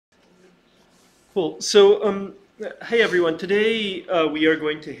Cool. So, hey everyone. Today we are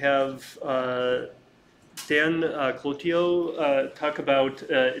going to have Dan Clothiaux talk about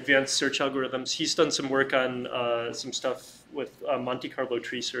advanced search algorithms. He's done some work on some stuff with Monte Carlo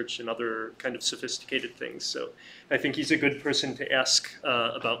tree search and other kind of sophisticated things. So, I think he's a good person to ask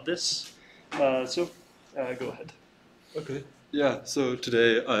about this. Go ahead. Okay. Yeah, so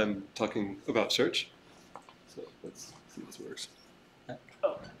today I'm talking about search. So let's see if this works.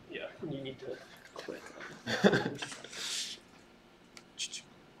 Oh, yeah. You need to click. There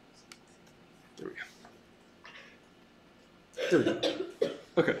we go. There we go.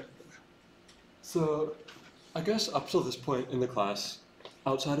 Okay. So I guess up till this point in the class,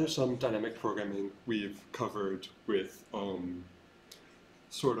 outside of some dynamic programming, we've covered with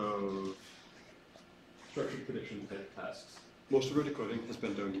sort of structured prediction type tasks. Most of our decoding has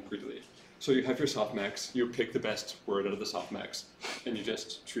been done greedily. So you have your softmax, you pick the best word out of the softmax, and you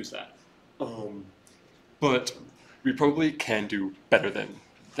just choose that. But we probably can do better than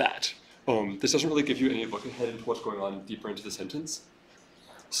that. This doesn't really give you any look ahead into what's going on deeper into the sentence.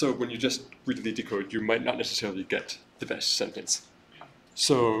 So when you just greedily decode, you might not necessarily get the best sentence.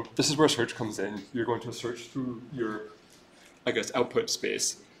 So this is where search comes in. You're going to search through your, I guess, output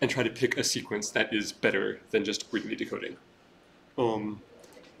space and try to pick a sequence that is better than just greedily decoding.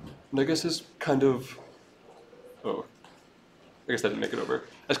 And I guess is kind of, I guess that didn't make it over.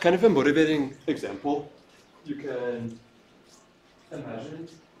 As kind of a motivating example, you can imagine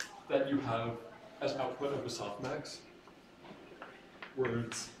that you have as output of a softmax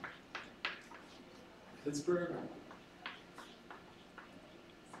words Pittsburgh,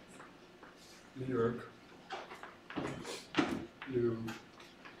 New York, New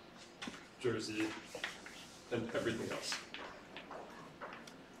Jersey, and everything else.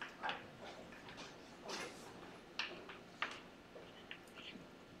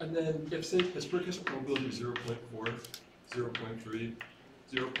 And then if, say, Pittsburgh has a probability of 0.4, 0.3,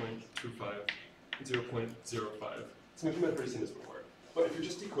 0.25, and 0.05, some of you might have already seen this before, but if you're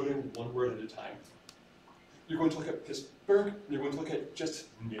just decoding one word at a time, you're going to look at Pittsburgh, and you're going to look at just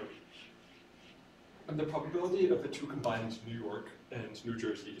New. And the probability of the two combined, New York and New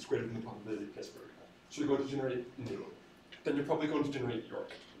Jersey, is greater than the probability of Pittsburgh. So you're going to generate New. Then you're probably going to generate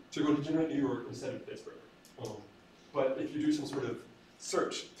York. So you're going to generate New York instead of Pittsburgh. But if you do some sort of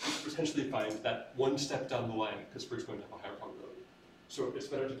search, you could potentially find that one step down the line, Pittsburgh's going to have a higher probability. So it's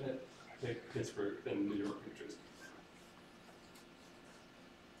better to pick Pittsburgh than New York or New Jersey.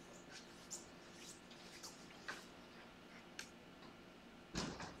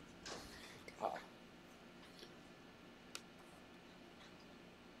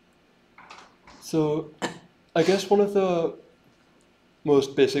 So I guess one of the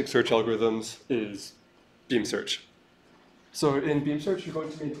most basic search algorithms is beam search. So in beam search, you're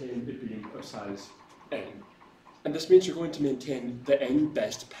going to maintain a beam of size n. And this means you're going to maintain the n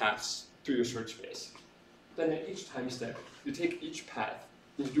best paths through your search space. Then at each time step, you take each path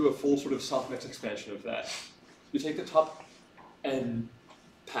and you do a full sort of softmax expansion of that. You take the top n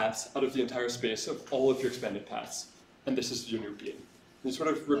paths out of the entire space of all of your expanded paths, and this is your new beam. And you sort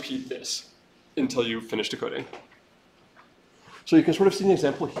of repeat this until you finish decoding. So you can sort of see an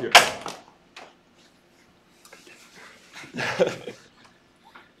example here.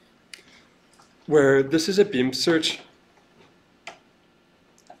 Where this is a beam search.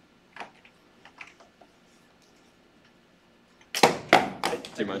 Do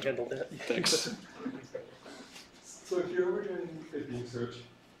you mind? Handle that. Thanks. So here we're doing a beam search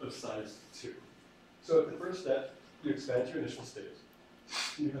of size 2. So at the first step, you expand your initial state.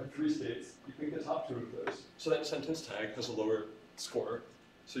 You have 3 states. You pick the top 2 of those. So that sentence tag has a lower score.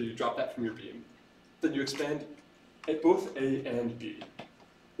 So you drop that from your beam. Then you expand at both A and B.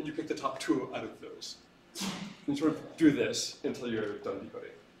 And you pick the top 2 out of those. And you sort of do this until you're done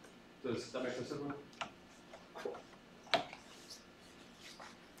decoding. Does that make sense to everyone? Cool.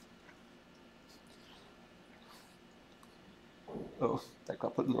 Oh, that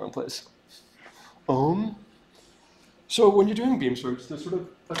got put in the wrong place. So when you're doing beam search, there's sort of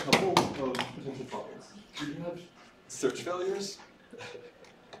a couple of potential problems. You can have search failures.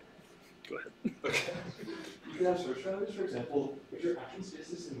 Go ahead. Okay. You can have search failures, for example, if your action space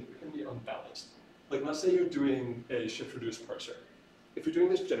is significantly unbalanced. Like let's say you're doing a shift-reduce parser. If you're doing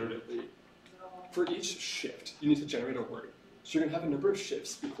this generatively, for each shift, you need to generate a word. So you're going to have a number of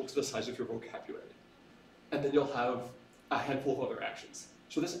shifts equal to the size of your vocabulary. And then you'll have a handful of other actions.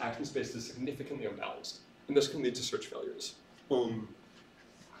 So this action space is significantly unbalanced, and this can lead to search failures. The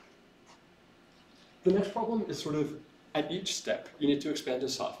next problem is sort of, at each step, you need to expand a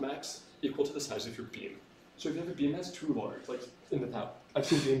softmax equal to the size of your beam. So if you have a beam that's too large, like in the I've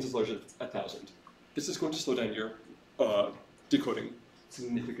seen beams as large as 1,000. this is going to slow down your decoding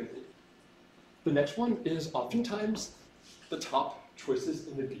significantly. The next one is oftentimes the top choices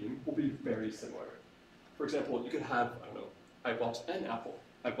in the beam will be very similar. For example, you could have, I don't know, I bought an apple,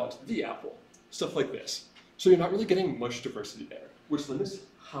 I bought the apple, stuff like this. So you're not really getting much diversity there, which limits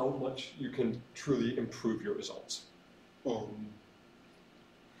how much you can truly improve your results.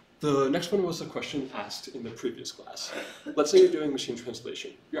 The next one was a question asked in the previous class. Let's say you're doing machine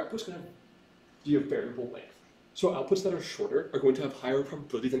translation. Your output's going to be a variable length. So outputs that are shorter are going to have higher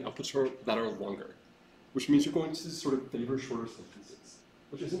probability than outputs that are longer, which means you're going to sort of favor shorter sentences,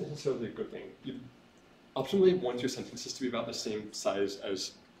 which isn't necessarily a good thing. You optimally want your sentences to be about the same size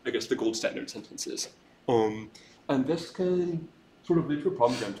as, I guess, the gold standard sentences. And this can sort of lead to a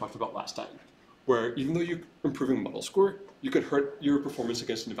problem Graham talked about last time, where even though you're improving model score, you could hurt your performance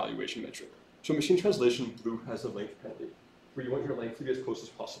against an evaluation metric. So machine translation, blue, has a length penalty, where you want your length to be as close as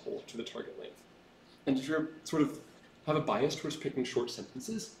possible to the target length. And if you sort of have a bias towards picking short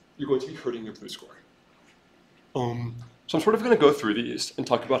sentences, you're going to be hurting your blue score. So I'm sort of going to go through these and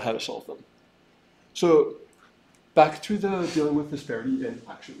talk about how to solve them. So back to the dealing with disparity in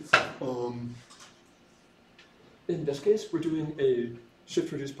actions. In this case, we're doing a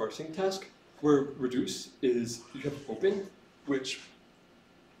shift-reduce parsing task, where reduce is you have open, which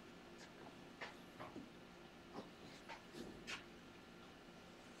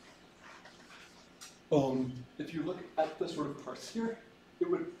if you look at the sort of parse here, it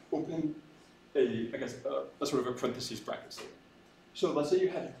would open a sort of a parentheses bracket statement. So let's say you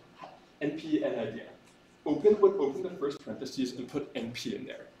had NP and idea. Open would open the first parentheses and put NP in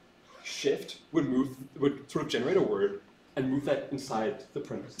there. Shift would sort of generate a word and move that inside the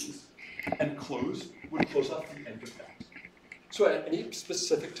parentheses. And close would close off the end of that. So at any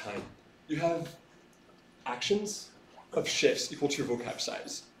specific time, you have actions of shifts equal to your vocab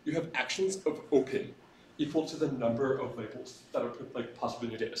size. You have actions of open equal to the number of labels that are possibly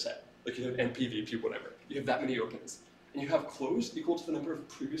in your data set. Like you have NP, VP, whatever. You have that many opens. And you have close equal to the number of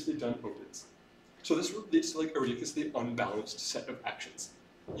previously done opens. So this leads to a ridiculously unbalanced set of actions.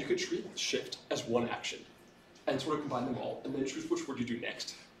 You could treat shift as one action and sort of combine them all and then choose which word you do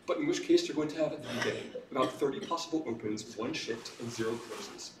next. But in which case you're going to have at the beginning about 30 possible opens, 1 shift, and 0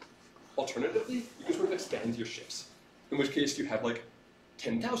 closes. Alternatively, you can sort of expand your shifts, in which case you have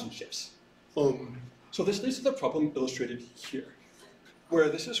 10,000 shifts. So this leads to the problem illustrated here, where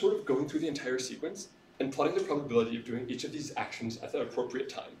this is sort of going through the entire sequence and plotting the probability of doing each of these actions at the appropriate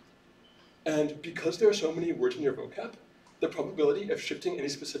time. And because there are so many words in your vocab, the probability of shifting any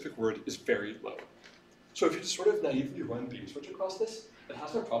specific word is very low. So if you just sort of naively run beam switch across this, it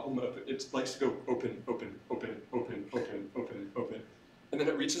has a problem of it likes to go open, open, open, open, open, open, open, and then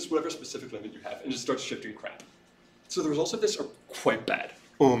it reaches whatever specific limit you have and just starts shifting crap. So the results of this are quite bad.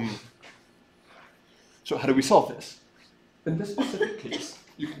 So how do we solve this? In this specific case,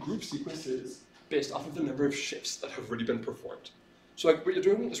 you can group sequences based off of the number of shifts that have already been performed. So what you're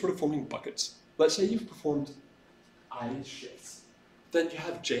doing is sort of forming buckets. Let's say you've performed I shifts. Then you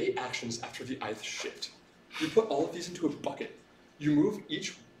have J actions after the ith shift. You put all of these into a bucket. You move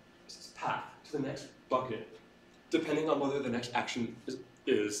each path to the next bucket, depending on whether the next action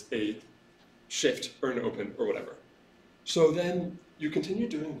is a shift or an open or whatever. So then you continue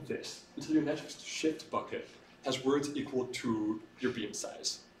doing this until your next shift bucket has words equal to your beam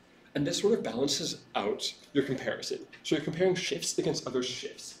size. And this sort of balances out your comparison. So you're comparing shifts against other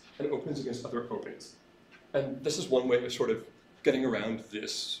shifts and opens against other opens. And this is one way of sort of getting around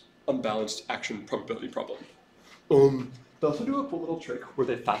this unbalanced action probability problem. They also do a cool little trick where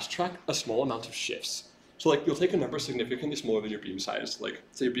they fast track a small amount of shifts. So you'll take a number significantly smaller than your beam size,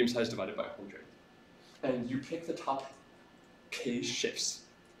 say your beam size divided by 100. And you pick the top k shifts,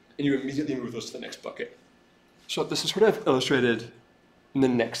 and you immediately move those to the next bucket. So this is sort of illustrated in the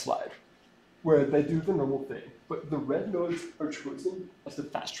next slide, where they do the normal thing, but the red nodes are chosen as the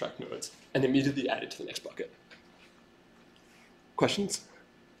fast track nodes and immediately added to the next bucket. Questions?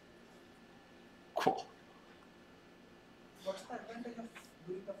 Cool. What's the advantage of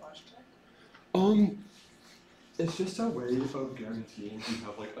doing the fast track? It's just a way of guaranteeing you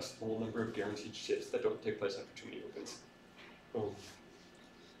have a small number of guaranteed shifts that don't take place after too many opens.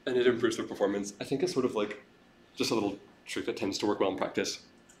 And it improves their performance. I think it's sort of just a little trick that tends to work well in practice.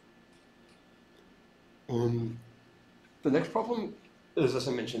 The next problem is, as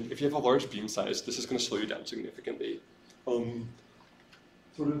I mentioned, if you have a large beam size, this is going to slow you down significantly.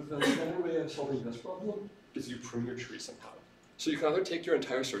 Sort of the better way of solving this problem is you prune your tree somehow. So you can either take your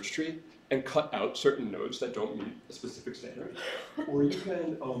entire search tree and cut out certain nodes that don't meet a specific standard, or you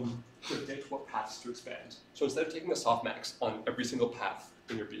can predict what paths to expand. So instead of taking a softmax on every single path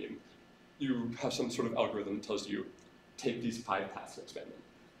in your beam, you have some sort of algorithm that tells you, take these 5 paths and expand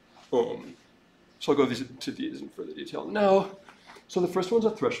them. So I'll go to these in further detail now. So the first one's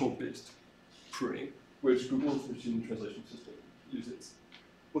a threshold-based pruning, which Google's machine translation system uses.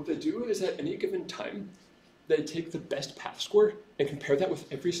 What they do is at any given time, they take the best path score and compare that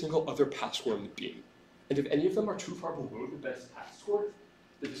with every single other path score in the beam. And if any of them are too far below the best path score,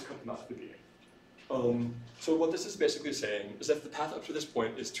 they just cut them out of the beam. So what this is basically saying is that if the path up to this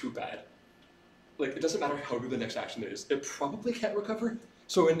point is too bad, like it doesn't matter how good the next action is, it probably can't recover.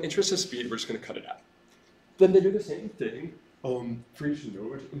 So in interest of speed, we're just going to cut it out. Then they do the same thing for each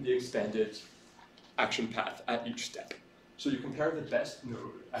node in the expanded action path at each step. So you compare the best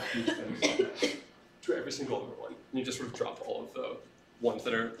node at the expanded step to every single other one, and you just sort of drop all of the ones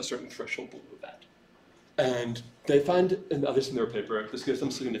that are a certain threshold below that. And they find, and others in their paper, this gives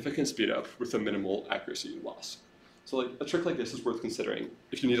them significant speed up with a minimal accuracy loss. So like a trick like this is worth considering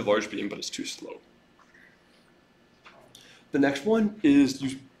if you need a large beam but it's too slow. The next one is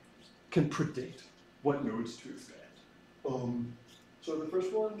you can predict what nodes to expand. So the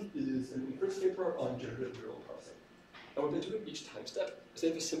first one is an inference paper on generative neural processing. And what they do at each time step is they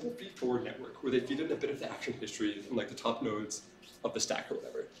have a simple feed-forward network where they feed in a bit of the action history from like the top nodes of the stack or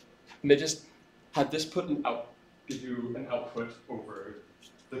whatever. And they just have this give you an output over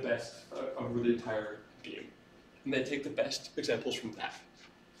the best, over the entire beam. And they take the best examples from that,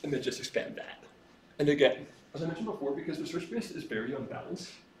 and they just expand that. And again, as I mentioned before, because the search space is very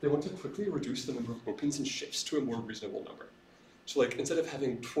unbalanced, they want to quickly reduce the number of opens and shifts to a more reasonable number. So like, instead of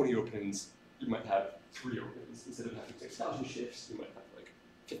having 20 opens, you might have 3 opens. Instead of having 6,000 shifts, you might have like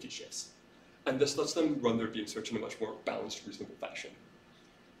 50 shifts. And this lets them run their beam search in a much more balanced, reasonable fashion.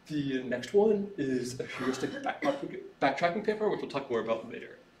 The next one is a heuristic backtracking paper, which we'll talk more about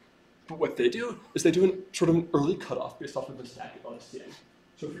later. But what they do is they do sort of an early cutoff based off of the stack LSTM.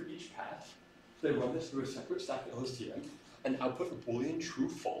 So for each path, they run this through a separate stack LSTM and output a Boolean true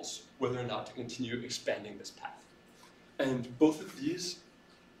false whether or not to continue expanding this path. And both of these,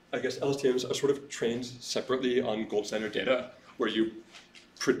 I guess, LSTMs are sort of trained separately on gold standard data where you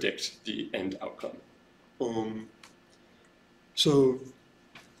predict the end outcome. So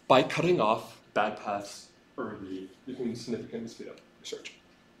by cutting off bad paths early, you can significantly speed up research.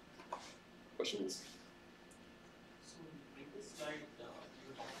 Questions? So in this slide, you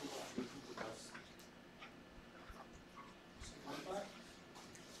were talking about solution to dust. So one part,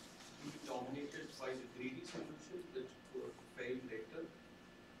 you dominated by the greedy solution that failed later.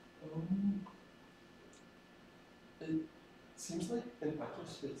 It seems like in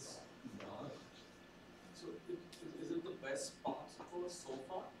practice it's not. So is it the best possible so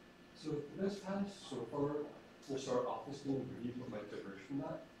far? So the best path so far will start off as being greedy but might diverge from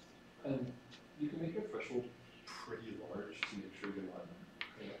that. And you can make your threshold pretty large to make sure you're not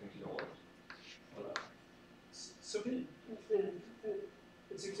doing anything you don't want. So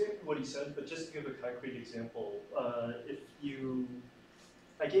it's exactly what he said, but just to give a concrete example,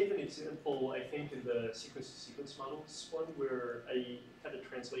 I gave an example, I think, in the sequence-to-sequence models one, where I had a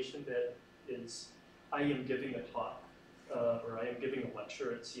translation that is, I am giving a talk, or I am giving a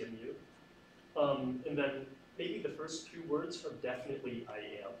lecture at CMU. And then maybe the first 2 words are definitely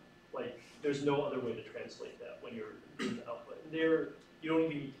I am. Like, there's no other way to translate that when you're doing the output. And there, you don't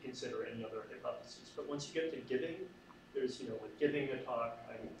even need to consider any other hypotheses. But once you get to giving, there's, like giving a talk,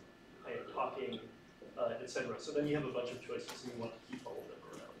 I am talking, etc. So then you have a bunch of choices and you want to keep all of them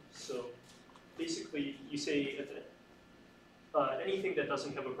around. So basically, you say anything that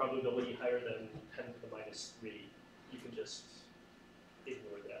doesn't have a probability higher than 10 to the minus 3, you can just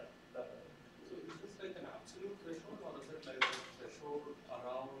ignore that. So is this like an absolute threshold, or is it like a threshold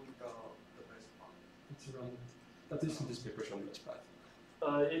around the best path? It's around, at least in this paper, shown the best path.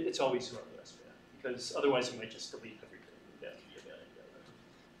 It's always around the best path, because otherwise you might just delete everything. That would be a bad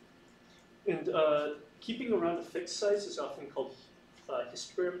idea. And keeping around a fixed size is often called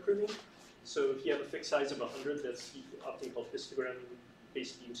histogram pruning. So if you have a fixed size of 100, that's often called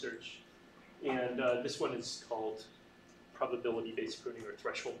histogram-based beam search. And this one is called probability-based pruning or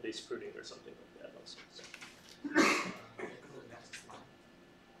threshold-based pruning or something like that also.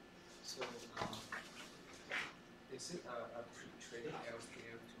 So, is it a pre-training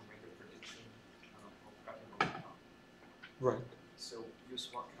LSTM to make a prediction of cutting over time? Right. So, use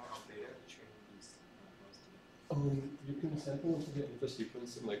what kind of data to train these LSTM? You can sample into the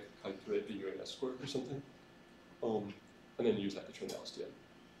sequence and like calculate the UNS score or something, and then use that to train the LSTM.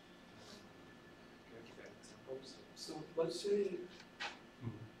 Can you give examples? So let's say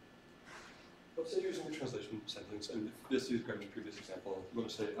you're using a translation sentence, and this is Graham's previous example. You want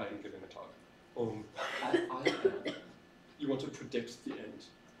to say I am giving a talk. At I am, you want to predict the end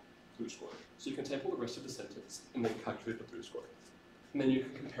through score. you can sample the rest of the sentence and then calculate the blue score. And then you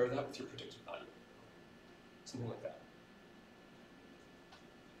can compare that with your predicted value. Something like that.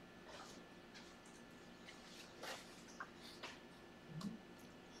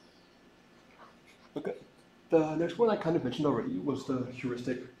 Okay. The next one I kind of mentioned already was the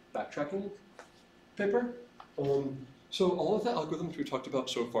heuristic backtracking paper. So all of the algorithms we talked about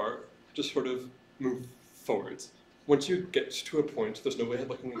so far just sort of move forwards. Once you get to a point, there's no way of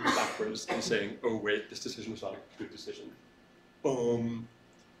looking backwards and saying, oh wait, this decision was not a good decision.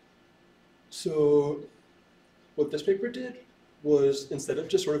 So what this paper did was, instead of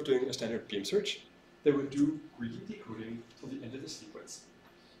just sort of doing a standard beam search, they would do greedy decoding till the end of the sequence.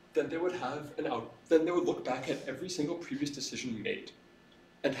 Then they would have then they would look back at every single previous decision made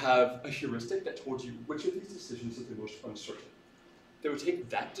and have a heuristic that told you which of these decisions is the most uncertain. They would take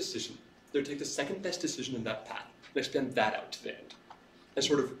that decision, they would take the second best decision in that path and expand that out to the end. And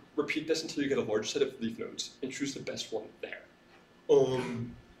sort of repeat this until you get a large set of leaf nodes and choose the best one there.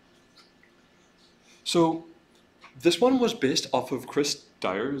 So this one was based off of Chris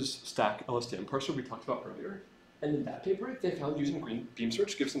Dyer's stack LSTM parser we talked about earlier. And in that paper, they found using green beam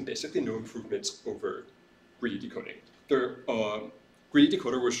search gives them basically no improvements over greedy decoding. Their greedy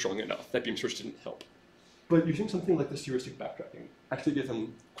decoder was strong enough that beam search didn't help. But using something like this heuristic backtracking actually gave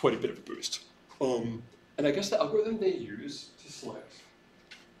them quite a bit of a boost. And I guess the algorithm they use to select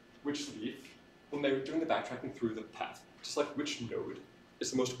which leaf, when they were doing the backtracking through the path, to select which node is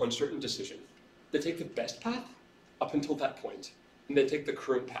the most uncertain decision, they take the best path up until that point, and they take the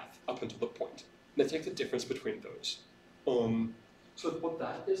current path up until the point. And they take the difference between those. So what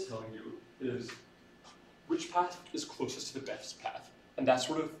that is telling you is which path is closest to the best path, and that's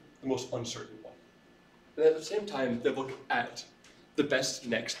sort of the most uncertain one. And at the same time, they look at the best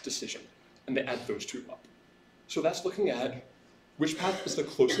next decision, and they add those two up. So that's looking at which path is the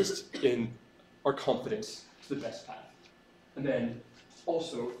closest in our confidence to the best path, and then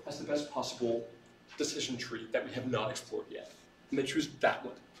also has the best possible decision tree that we have not explored yet, and they choose that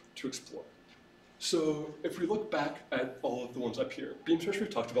one to explore. So if we look back at all of the ones up here, beam search we've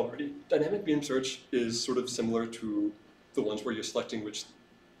talked about already. Dynamic beam search is sort of similar to the ones where you're selecting which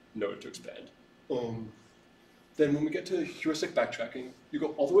node to expand. Then when we get to heuristic backtracking, you go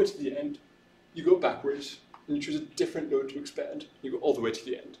all the way to the end, you go backwards, and you choose a different node to expand. You go all the way to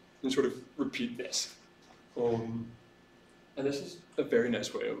the end, and sort of repeat this. And this is a very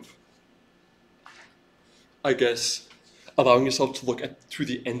nice way of, I guess, allowing yourself to look at through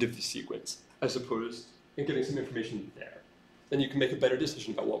the end of the sequence, as opposed to getting some information there. Then you can make a better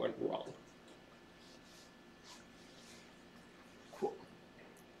decision about what went wrong. Cool.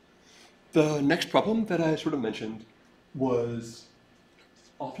 The next problem that I sort of mentioned was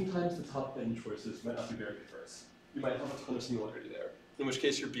oftentimes the top n choices might not be very diverse. You might have a ton of similarity there, in which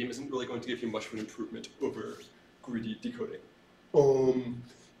case your beam isn't really going to give you much of an improvement over greedy decoding.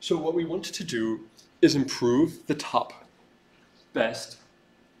 So what we want to do is improve the top best,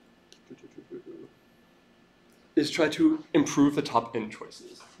 is try to improve the top n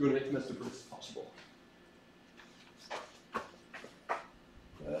choices. You want to make them as diverse as possible.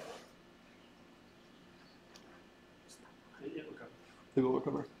 It will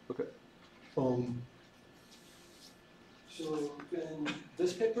recover. Okay. So in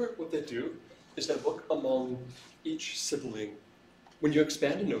this paper, what they do is they look among each sibling. When you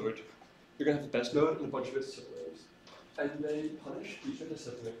expand a node, you're going to have the best node and a bunch of its siblings. And they punish each of the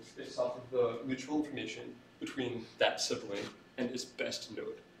siblings based off of the mutual information between that sibling and its best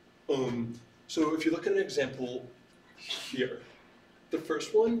node. So if you look at an example here, the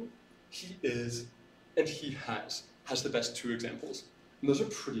first one, he is and he has the best two examples. And those are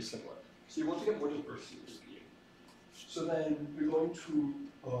pretty similar. So you want to get more diversity in the beam. So then you're going to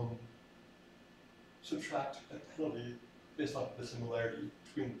subtract a penalty based off the similarity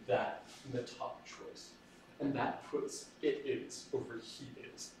between that and the top choice. And that puts it is over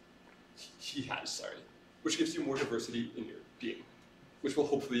he has, sorry, which gives you more diversity in your beam, which will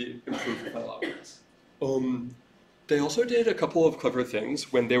hopefully improve your final outcomes. They also did a couple of clever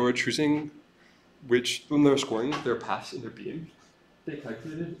things when they were choosing when they were scoring their paths in their beam. They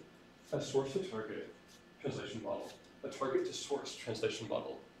calculated a source to target translation model, a target to source translation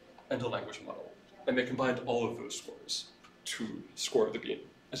model, and a language model. And they combined all of those scores to score the beam,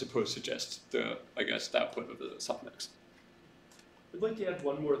 as opposed to just the, I guess, the output of the softmax. I'd like to add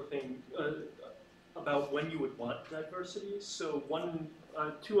one more thing about when you would want diversity. So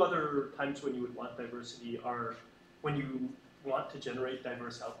two other times when you would want diversity are when you want to generate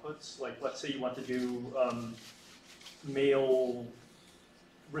diverse outputs. Like, let's say you want to do mail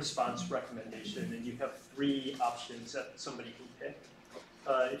response recommendation, and you have 3 options that somebody can pick.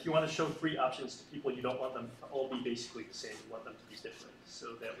 if you want to show 3 options to people, you don't want them to all be basically the same. You want them to be different.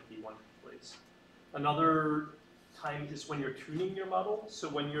 So that would be one place. Another time is when you're tuning your model. So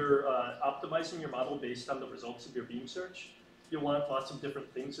when you're optimizing your model based on the results of your beam search, you'll want lots of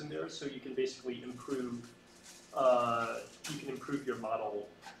different things in there. So you can basically improve your model,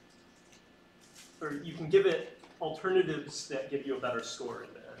 or you can give it alternatives that give you a better score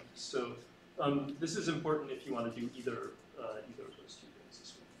in the end. So this is important if you want to do either of those 2 things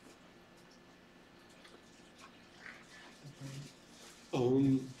as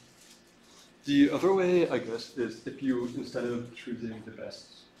well. The other way, I guess, is if you, instead of choosing the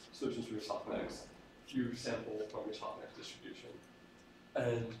best solutions for your softmax, you sample from your softmax distribution.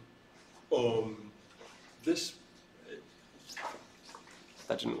 And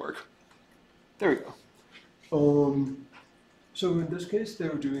that didn't work. There we go. So in this case, they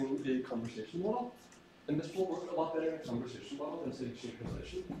were doing a conversation model. And this will work a lot better in a conversation model than, say, machine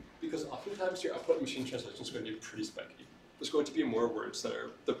translation, because oftentimes your output in machine translation is going to be pretty spiky. There's going to be more words that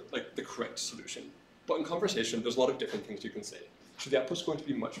are the correct solution. But in conversation, there's a lot of different things you can say. So the output's going to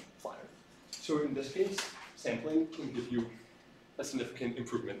be much flatter. So in this case, sampling can give you a significant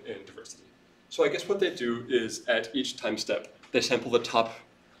improvement in diversity. So I guess what they do is, at each time step, they sample the top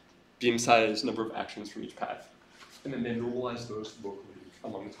beam size number of actions from each path, and then they normalize those locally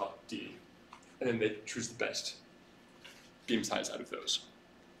among the top D, and then they choose the best beam size out of those.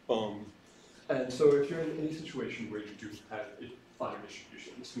 And so if you're in any situation where you do have a finer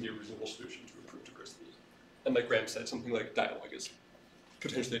distribution, this can be a reasonable solution to improve diversity. And like Graham said, something like dialogue is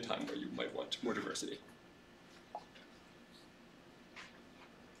potentially a time where you might want more diversity.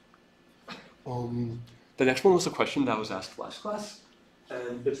 The next one was a question that was asked last class,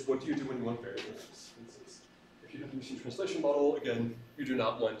 and it's what do you do when you want variable instances? If you have a machine translation model, again, you do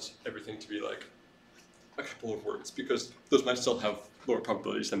not want everything to be like a couple of words, because those might still have lower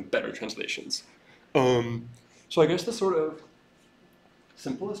probabilities than better translations. So I guess the sort of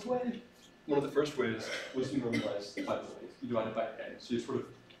simplest way, one of the first ways, was you normalize by the length. You divide it by n, so you sort of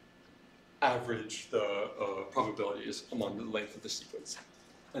average the probabilities among the length of the sequence.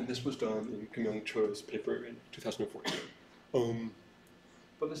 And this was done in Kim Cho's paper in 2014.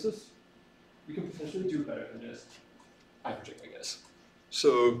 But this is, we can potentially do better than just averaging, I guess.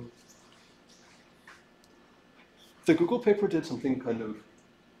 So the Google paper did something kind of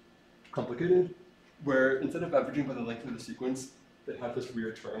complicated, where instead of averaging by the length of the sequence, they have this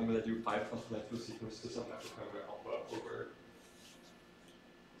weird term where they do I plus the length of the sequence to some hyperparameter alpha over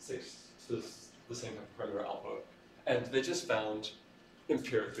 6 to the same hyperparameter alpha. And they just found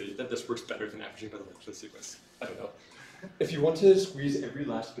empirically that this works better than averaging by the length of the sequence. I don't know. If you want to squeeze every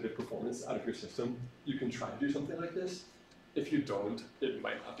last bit of performance out of your system, you can try to do something like this. If you don't, it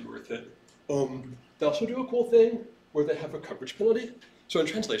might not be worth it. They also do a cool thing where they have a coverage penalty. So in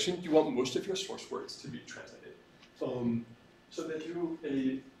translation, you want most of your source words to be translated. So they do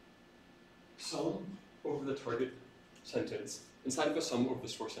a sum over the target sentence inside of a sum over the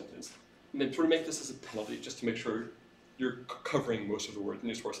source sentence. And they sort of make this as a penalty just to make sure you're covering most of the words in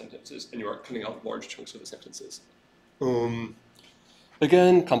your source sentences and you aren't cutting out large chunks of the sentences.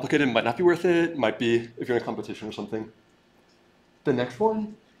 Again, complicated, might not be worth it, might be if you're in a competition or something. The next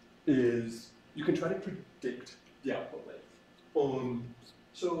one is you can try to predict the output length.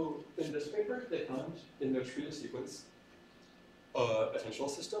 So in this paper, they found in their tree sequence a attentional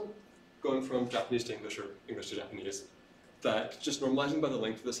system going from Japanese to English or English to Japanese that just normalizing by the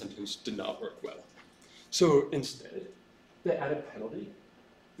length of the sentence did not work well. So instead, they add a penalty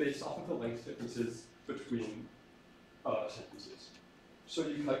based off of the length differences between sentences. So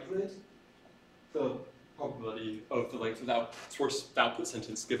you calculate the probability of the length of the output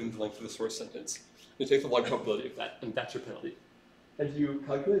sentence given the length of the source sentence. You take the log probability of that, and that's your penalty. And you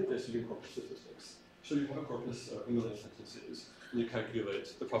calculate this using corpus statistics. So you have a corpus of 1 million sentences, and you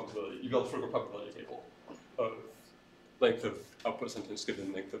calculate the probability. You build sort of a probability table of length of output sentence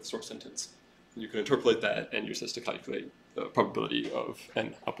given length of source sentence. And you can interpolate that and use this to calculate the probability of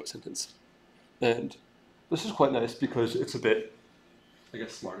an output sentence. And this is quite nice because it's a bit, I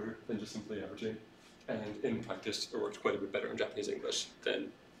guess, smarter than just simply averaging. And in practice, it works quite a bit better in Japanese English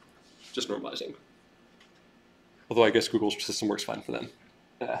than just normalizing. Although I guess Google's system works fine for them.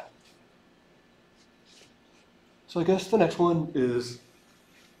 Yeah. So I guess the next one is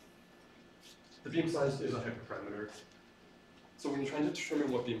the beam size is a hyperparameter. So when you're trying to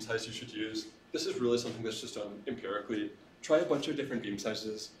determine what beam size you should use, this is really something that's just done empirically. Try a bunch of different beam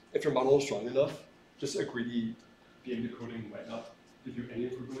sizes. If your model is strong enough, just a greedy beam decoding might not give you any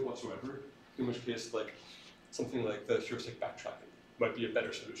improvement whatsoever, in which case like something like the heuristic backtracking might be a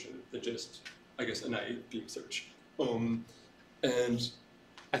better solution than just, I guess, a naive beam search. And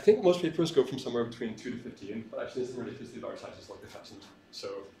I think most papers go from somewhere between 2 to 15, but I've seen some ridiculously large sizes like 1,000. So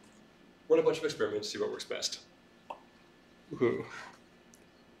run a bunch of experiments, see what works best. Ooh.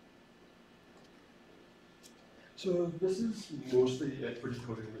 So this is mostly it for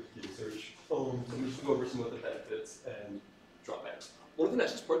decoding with beam search. So I'm just going to go over some of the benefits and drawbacks. One of the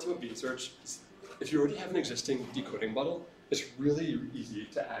nicest parts about beam search is if you already have an existing decoding model, it's really easy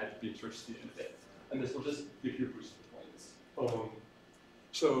to add beam search to the end of it. And this will just give you a boost of points.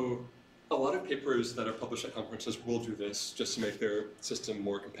 So a lot of papers that are published at conferences will do this just to make their system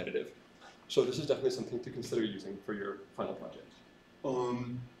more competitive. So this is definitely something to consider using for your final project.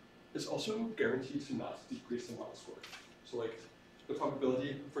 It's also guaranteed to not decrease the model score. So like the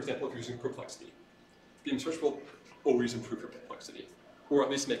probability, for example, of using perplexity. Beam search will always improve your perplexity, or at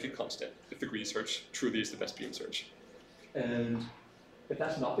least make it constant if the greedy search truly is the best beam search. And if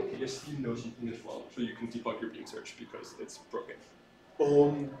that's not the case, you know something is wrong, so you can debug your beam search because it's broken.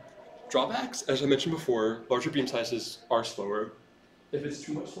 Drawbacks, as I mentioned before, larger beam sizes are slower. If it's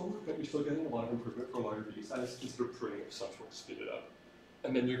too much slower, but you're still getting a lot of improvement for a larger beam size, consider pruning of some sort to speed it up.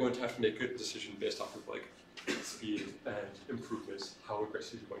 And then you're going to have to make a decision based off of like speed and improvements, how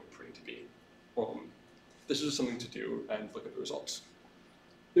aggressive you're going to pruning to be. This is something to do and look at the results.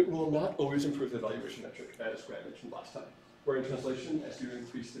 It will not always improve the evaluation metric, as Graham mentioned last time, where in translation, as you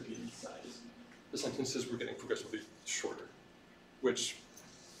increase the beam size, the sentences were getting progressively shorter, which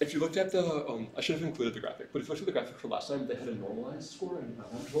if you looked at the, I should have included the graphic, but if you looked at the graphic from last time, they had a normalized score and an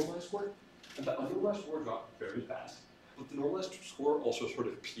unnormalized score, and the unnormalized score dropped very fast, but the normalized score also sort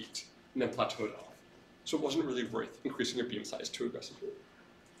of peaked and then plateaued off. So it wasn't really worth increasing your beam size too aggressively.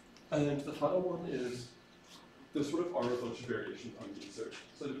 And the final one is, there sort of are a bunch of variations on beam search.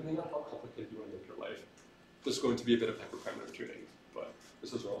 So depending on how complicated you want to make your life, there's going to be a bit of hyperparameter tuning, but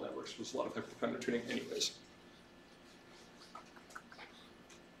this is neural networks, there's a lot of hyperparameter tuning anyways.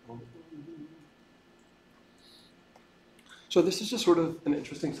 So this is just sort of an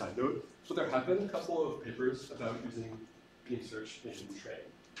interesting side note. So there have been a couple of papers about using beam search in training.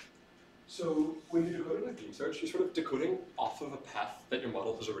 So when you're decoding with beam search, you're sort of decoding off of a path that your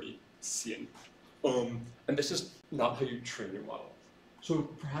model has already seen. And this is not how you train your model. So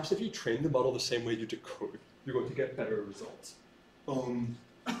perhaps if you train the model the same way you decode, you're going to get better results.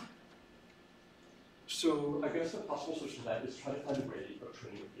 So I guess a possible solution to that is try to find a way of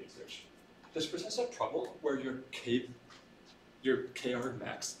training with beam search. This presents a problem where your KR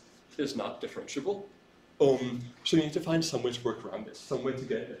max is not differentiable. So you need to find some way to work around this, some way to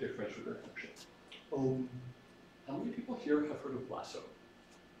get a differentiable function. How many people here have heard of lasso?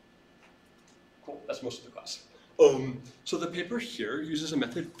 Cool, that's most of the class. So the paper here uses a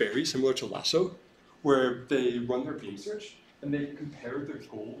method very similar to lasso, where they run their beam search and they compare their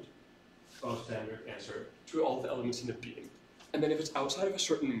gold standard answer to all the elements in the beam. And then if it's outside of a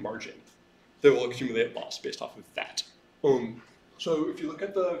certain margin, they will accumulate loss based off of that. So if you look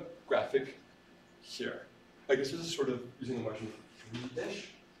at the graphic here, I guess this is sort of using the margin 3-ish.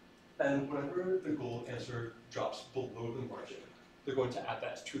 And whenever the gold answer drops below the margin, they're going to add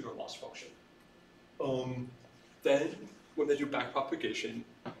that to their loss function. Then, when they do backpropagation,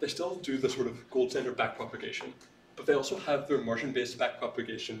 they still do the sort of gold standard backpropagation, but they also have their margin-based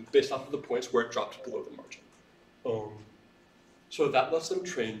backpropagation based off of the points where it dropped below the margin. So that lets them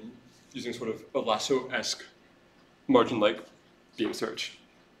train using sort of a lasso-esque margin-like beam search.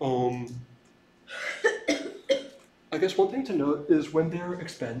 I guess one thing to note is when they're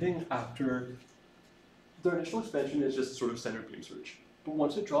expanding after, their initial expansion is just sort of standard beam search, but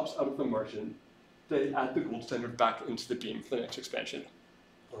once it drops out of the margin, they add the gold standard back into the beam for the next expansion.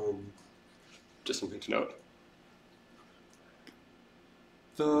 Just something to note.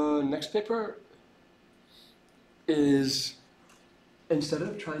 The next paper is, instead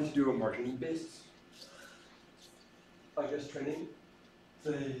of trying to do a margin-based, I guess, training,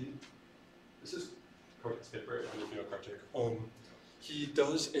 this is Kartik's paper, I don't know if you know Kartik. He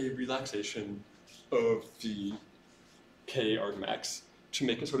does a relaxation of the K argmax to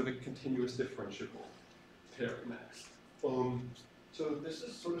make it sort of a continuous differentiable K argmax. So this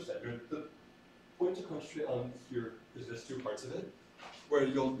is sort of standard. The point to concentrate on here is there's two parts of it, where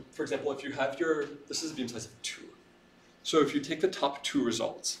you'll, for example, if you have this is a beam size of 2. So if you take the top 2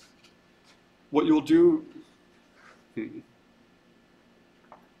 results, what you'll do,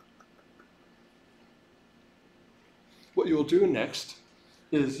 what you will do next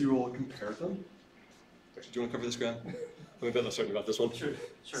is you will compare them. Actually, do you want to cover this, Graham? I'm a bit less certain about this one. Sure.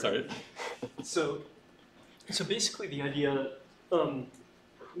 Sorry. So basically the idea,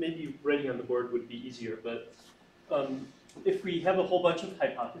 maybe writing on the board would be easier, but if we have a whole bunch of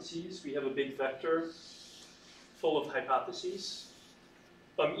hypotheses, we have a big vector full of hypotheses,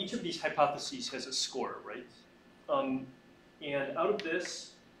 each of these hypotheses has a score, right? And out of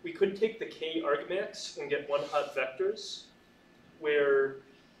this, we could take the k argmax and get one-hot vectors, where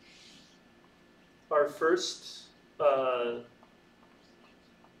our first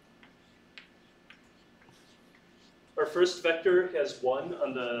vector has 1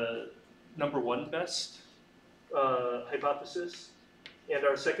 on the number 1 best hypothesis, and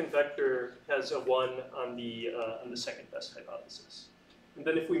our second vector has a 1 on the second best hypothesis. And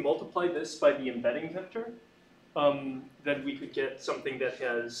then if we multiply this by the embedding vector, then we could get something that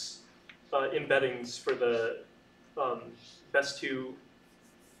has embeddings for the best two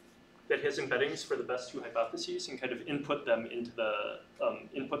hypotheses and kind of input them into the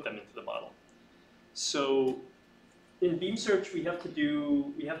model. So in beam search, we have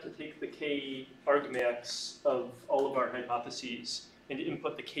to take the k argmax of all of our hypotheses and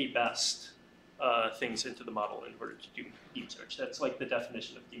input the k best things into the model in order to do beam search. That's like the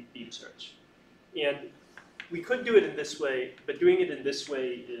definition of beam search. And we could do it in this way, but doing it in this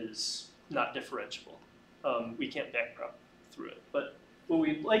way is not differentiable. We can't backprop through it. But what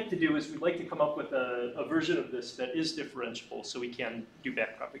we'd like to do is we'd like to come up with a version of this that is differentiable, so we can do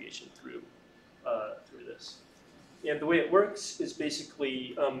backpropagation through this. And the way it works is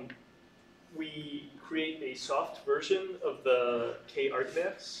basically we create a soft version of the k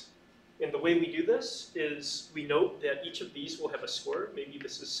argmax. And the way we do this is we note that each of these will have a score. Maybe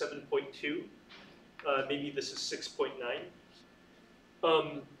this is 7.2. Maybe this is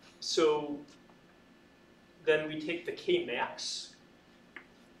 6.9. So then we take the k max.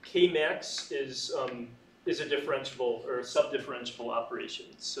 K max is a differentiable or sub-differentiable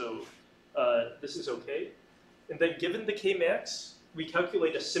operation. So this is okay. And then given the k max, we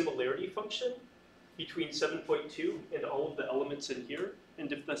calculate a similarity function between 7.2 and all of the elements in here.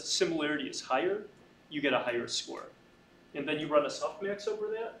 And if the similarity is higher, you get a higher score. And then you run a softmax over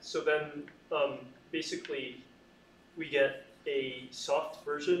that. So then basically we get a soft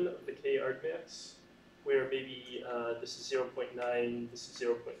version of the k argmax, where maybe this is 0.9, this is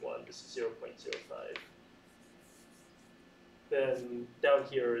 0.1, this is 0.05. Then down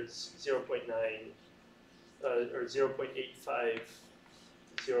here is 0.9, or 0.85,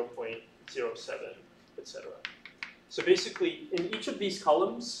 0.07, etc. So basically, in each of these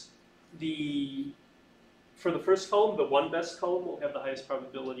columns, for the first column, the one best column will have the highest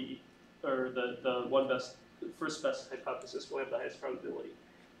probability, or the first best hypothesis will have the highest probability.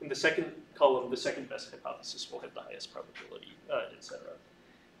 In the second column, the second best hypothesis will have the highest probability, etc.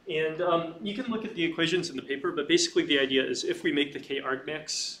 And you can look at the equations in the paper, but basically the idea is if we make the k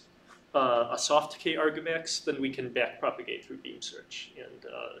argmax a soft k argmax, then we can backpropagate through beam search,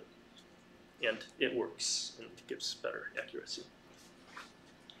 and it works and gives better accuracy.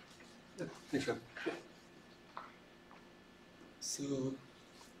 Yeah, thanks, Rob. So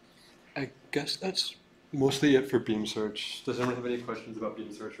I guess that's mostly it for beam search. Does anyone have any questions about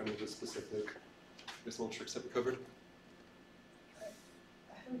beam search or any of the specific little tricks that we covered? I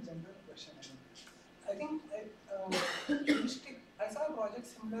have a general question. I think I saw a project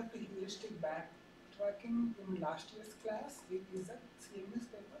similar to heuristic backtracking in last year's class. Is that CMU's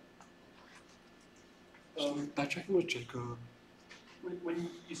paper? Backtracking with Jacob. When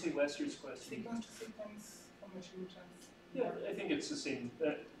you say last year's class, Sequence to sequence for machine trans. yeah, I think it's the same.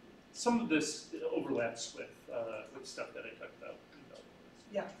 Some of this overlaps with stuff that I talked about.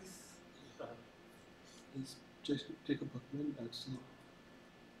 Yeah. This. Is Jacob Buckman actually?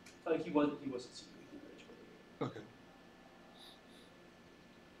 He wasn't super huge. Okay.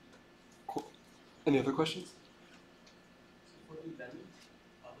 Cool. Any other questions? For the then,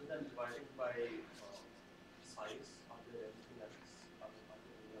 other than dividing by size, are there anything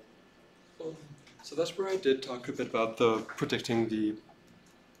else? So that's where I did talk a bit about the predicting the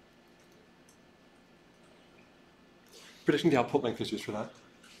output length issues for that,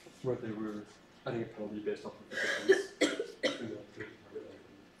 where they were adding a penalty based off of the difference in the predicted target length.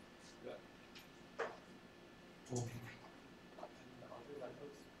 Yeah.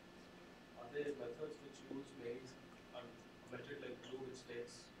 Are there methods which use maze and a metric like blue which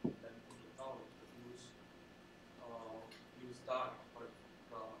takes then into account use that, but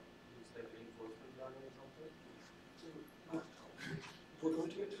use like reinforcement learning or something? We're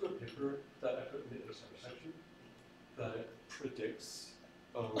going to get to a paper that I put in the intercept section that predicts,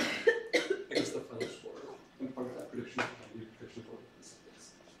 I guess, the final score. And part of that prediction can be prediction for the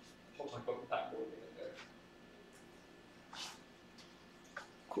sentence. I'll talk about that more in there.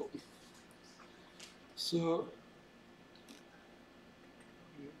 Cool. So,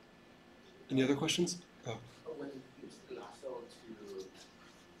 any other questions? Oh. When you use lasso to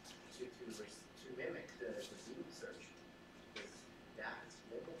mimic the beam search, does that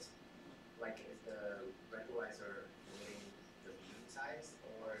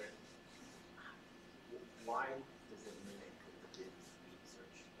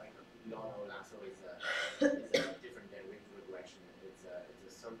lasso is a different than wind regression. It's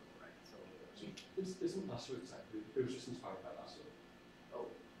a circle, right? So This isn't lasso exactly. It was just inspired by lasso. oh,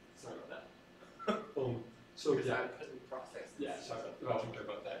 Sorry about that. So because yeah. I'm putting process. Yeah, sorry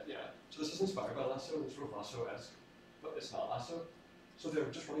about that. Yeah. So this is inspired by lasso. It's sort of lasso-esque, but it's not lasso. So they're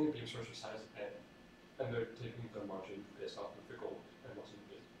just running a beam source of size of n, and they're taking the margin based off of the goal and what's in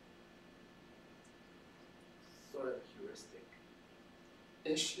the beam. Sort of heuristic.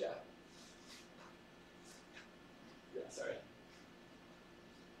 Ish, yeah. Yeah, sorry.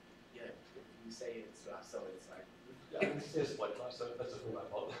 Yeah, if you say it's lasso, it's like Yeah, it's like lasso. That's definitely my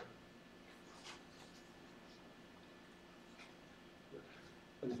fault.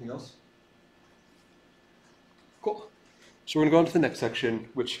 Anything else? Cool. So we're going to go on to the next section,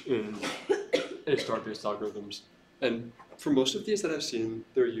 which is A*-based algorithms. And for most of these that I've seen,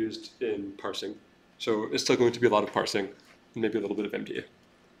 they're used in parsing. So it's still going to be a lot of parsing, and maybe a little bit of MD.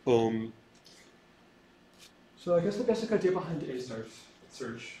 So I guess the basic idea behind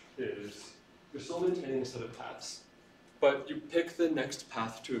A*search is you're still maintaining a set of paths, but you pick the next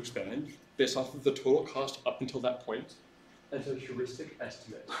path to expand based off of the total cost up until that point, and a heuristic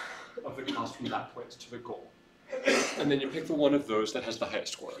estimate of the cost from that point to the goal. And then you pick the one of those that has the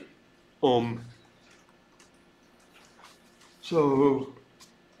highest score. So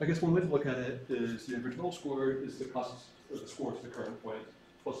I guess one way to look at it is the original score is the cost of the score to the current point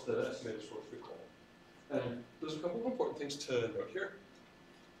plus the estimated score to the goal. And there's a couple of important things to note here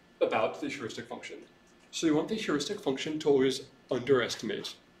about the heuristic function. So you want the heuristic function to always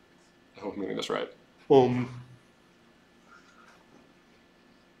underestimate. I hope I'm getting this right. Or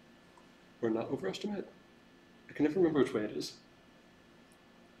not overestimate? I can never remember which way it is.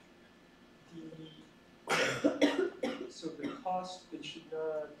 So the cost, it should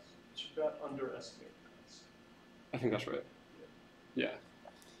not underestimate the cost. I think that's right. Yeah.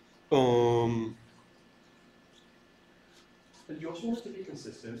 And you also want it to be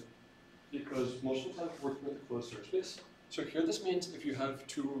consistent because most of the time we're working with a closed search space. So here this means if you have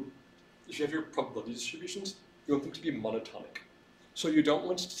your probability distributions, you want them to be monotonic. So you don't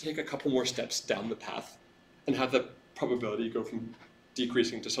want to take a couple more steps down the path and have the probability go from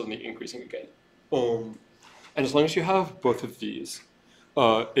decreasing to suddenly increasing again. And as long as you have both of these,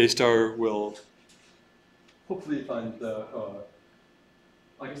 A* will hopefully find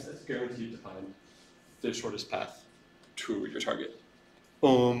I guess it's guaranteed to find the shortest path to your target.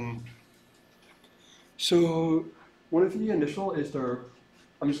 So one of the initial A*,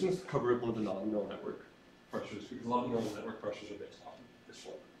 I'm just going to cover one of the non-neural network pressures because a lot of neural network pressures are based on this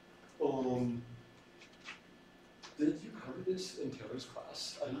one. Did you cover this in Taylor's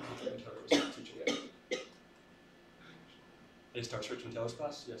class? I didn't think that Taylor was teaching it. A* search in Taylor's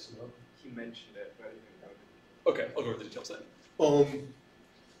class? Yes or no? He mentioned it, but I didn't know it. Okay, I'll go over the details then.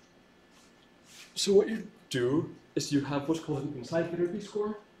 So what you do is you have what's called an inside iterable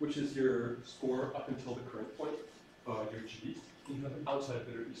score, which is your score up until the current point, your G, and you have an outside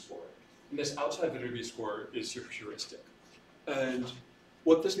iterable score. And this outside iterable score is your heuristic. And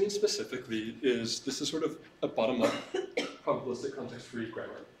what this means specifically is this is sort of a bottom-up probabilistic context-free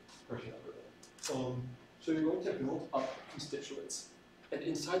grammar parsing algorithm. So you're going to build up constituents. And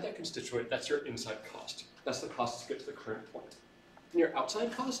inside that constituent, that's your inside cost. That's the cost to get to the current point. And your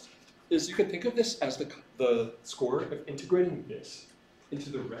outside cost is you can think of this as the score of integrating this into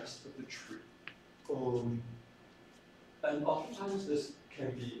the rest of the tree. And oftentimes this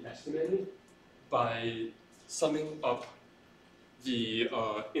can be estimated by summing up the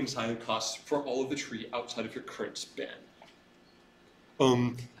inside costs for all of the tree outside of your current span.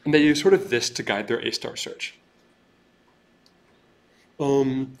 And they use sort of this to guide their A* search.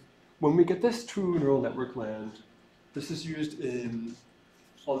 When we get this to neural network land, this is used in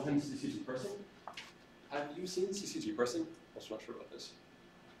all the time CCG parsing. Have you seen CCG parsing? I'm also not sure about this.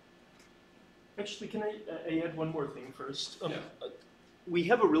 Actually, can I add one more thing first? Yeah. We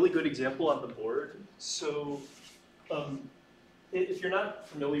have a really good example on the board. So if you're not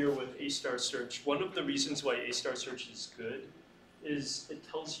familiar with A* search, one of the reasons why A* search is good is it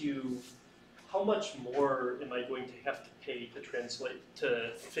tells you how much more am I going to have to pay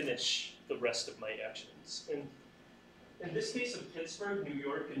to finish the rest of my actions. And in this case of Pittsburgh, New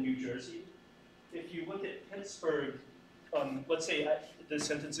York, and New Jersey, if you look at Pittsburgh, let's say the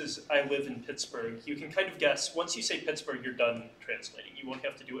sentence is, I live in Pittsburgh, you can kind of guess, once you say Pittsburgh, you're done translating. You won't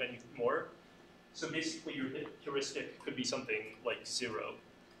have to do any more. So basically your heuristic could be something like 0.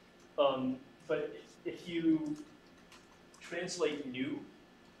 But if you translate new,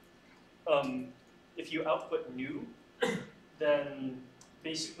 if you output new, then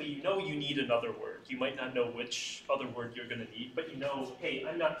basically you know you need another word. You might not know which other word you're going to need, but you know, hey,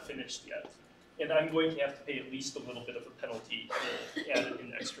 I'm not finished yet. and I'm going to have to pay at least a little bit of a penalty to add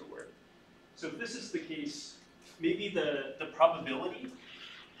in extra work. So if this is the case, maybe the probability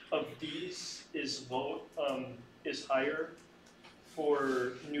of these is low, is higher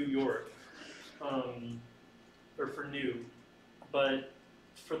for New York, or for new, but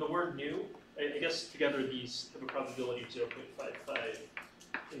for the word new, I guess together these have a probability of 0.55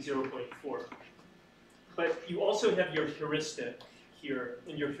 and 0.4. But you also have your heuristic here,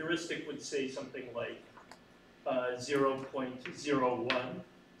 and your heuristic would say something like 0.01.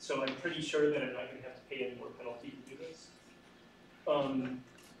 So I'm pretty sure that I'm not going to have to pay any more penalty to do this.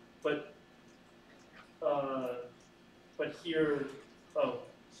 But here, oh,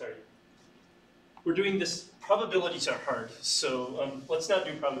 sorry. We're doing this, probabilities are hard, so let's not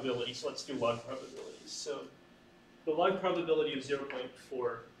do probabilities, let's do log probabilities. So the log probability of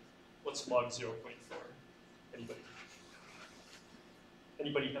 0.4, what's log 0.4? Anybody?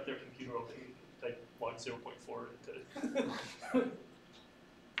 Anybody have their computer open? Type log 0.4 into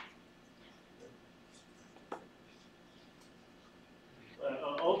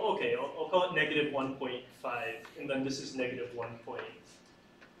okay, I'll call it negative 1.5, and then this is negative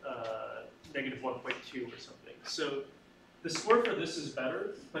 1.2 or something. So the score for this is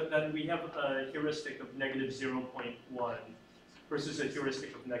better, but then we have a heuristic of negative 0.1 versus a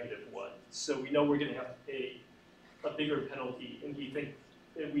heuristic of negative 1. So we know we're going to have to pay a bigger penalty, and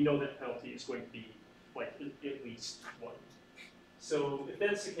we know that penalty is going to be like at least 1. So if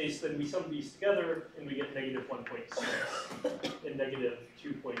that's the case, then we sum these together, and we get negative 1.6 and negative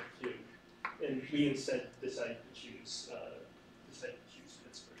 2.2. And we instead decide to choose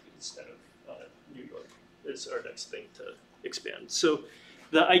Pittsburgh instead of New York. Is our next thing to expand. So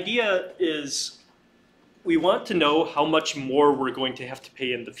the idea is we want to know how much more we're going to have to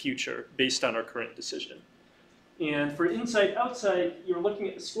pay in the future based on our current decision. And for inside, outside, you're looking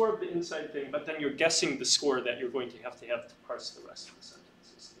at the score of the inside thing, but then you're guessing the score that you're going to parse the rest of the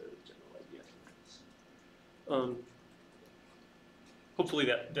sentence is the general idea. Hopefully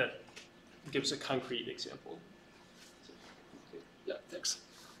that gives a concrete example. Yeah, thanks.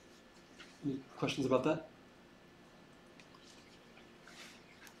 Any questions about that?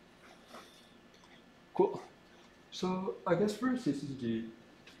 Cool. So I guess for CCD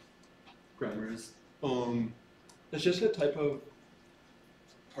grammars, it's just a type of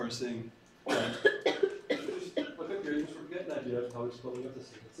parsing that look at your sort of get an idea of how it's building up the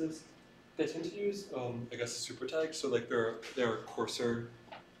sentences. They tend to use, I guess, super tags. So like they're coarser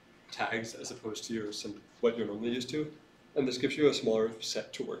tags as opposed to what you're normally used to. And this gives you a smaller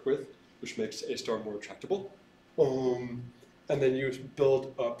set to work with, which makes A* more tractable. And then you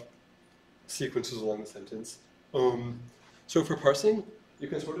build up sequences along the sentence. So for parsing, you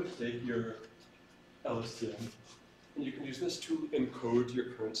can sort of take your LSTM, and you can use this to encode your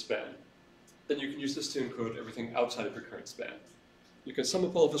current span. Then you can use this to encode everything outside of your current span. You can sum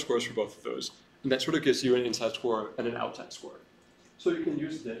up all of the scores for both of those, and that sort of gives you an inside score and an outside score. So you can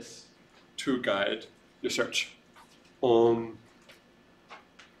use this to guide your search. So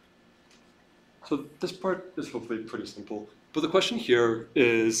this part is hopefully pretty simple, but the question here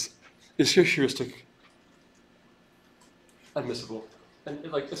is your heuristic admissible? And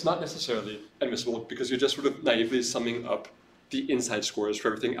it's not necessarily admissible because you're just sort of naively summing up the inside scores for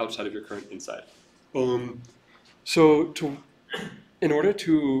everything outside of your current inside. In order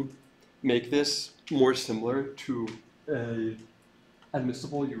to make this more similar to a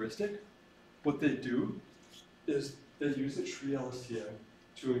admissible heuristic, what they do is they use a tree LSTM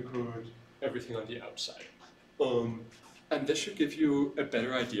to encode everything on the outside. And this should give you a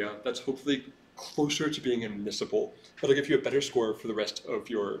better idea that's hopefully closer to being admissible. It'll give you a better score for the rest of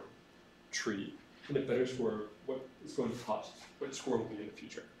your tree, and a better score what it's going to cost, what the score will be in the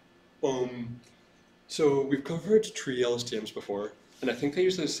future. So we've covered tree LSTMs before, and I think they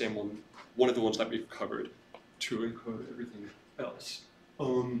use the same one of the ones that we've covered to encode everything else.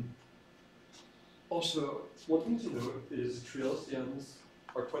 Also, one thing to note is tree LSTMs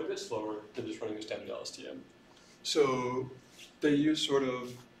are quite a bit slower than just running a standard LSTM. So they use sort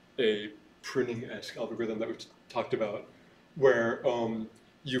of a pruning-esque algorithm that we've talked about, where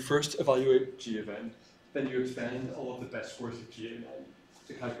you first evaluate G of n, then you expand all of the best scores of G and n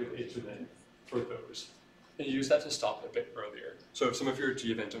to calculate H and n for those. And you use that to stop a bit earlier. So if some of your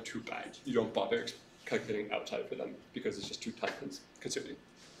G of n's are too bad, you don't bother calculating outside for them because it's just too time consuming.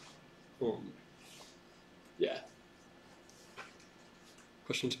 Yeah.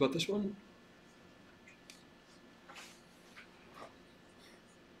 Questions about this one?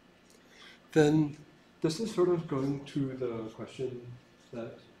 Then this is sort of going to the question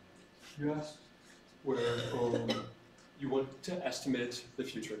that you asked, where you want to estimate the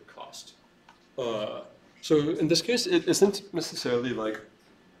future cost. So in this case, it isn't necessarily like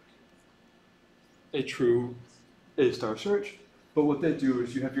a true A-star search, but what they do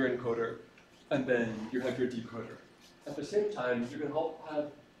is you have your encoder, and then you have your decoder. At the same time, you can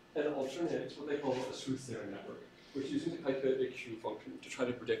have an alternate, what they call a soothsayer network, which uses a calculate a Q function to try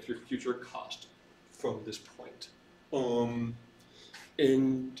to predict your future cost from this point.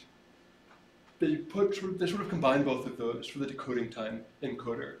 And they sort of combine both of those for the decoding time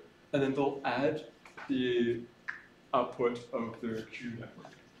encoder, and then they'll add the output of their Q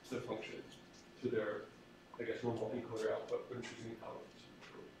network, the function, to their, I guess, normal encoder output when choosing how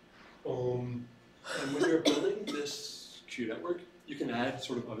to encode. And when you're building this Q network, you can add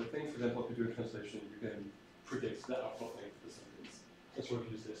sort of other things. For example, if you're doing translation, you can predict the output length of the sentence and sort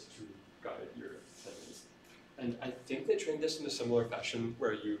of use this to guide your sentence. And I think they trained this in a similar fashion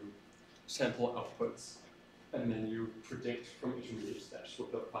where you sample outputs and then you predict from intermediate steps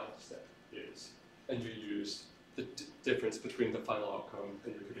what the final step is. And you use the difference between the final outcome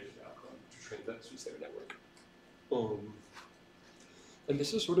and your predicted outcome to train that soothsayer network. And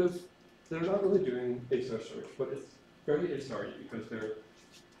this is sort of, they're not really doing A-star search, but it's very A-star-y because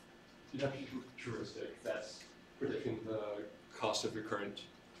you have a heuristic that's predicting the cost of your current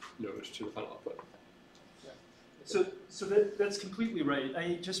node to the final output. So that's completely right.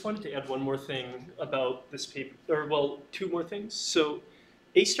 I just wanted to add one more thing about this paper, or well, two more things. So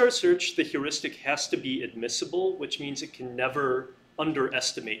A-star search, the heuristic has to be admissible, which means it can never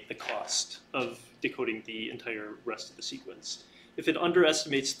underestimate the cost of decoding the entire rest of the sequence. If it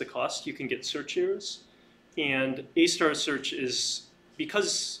underestimates the cost, you can get search errors. And A-star search is,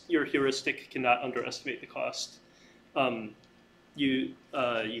 because your heuristic cannot underestimate the cost, you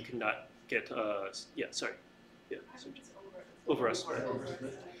cannot get, overestimate.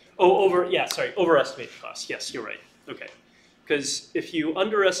 Overestimate the cost. Yes, you're right. Okay. Because if you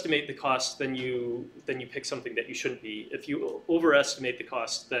underestimate the cost, then you pick something that you shouldn't be. If you overestimate the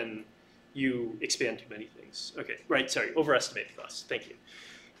cost, then you expand too many things. Okay, right, sorry, overestimate the cost. Thank you.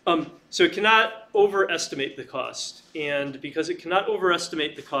 So it cannot overestimate the cost. And because it cannot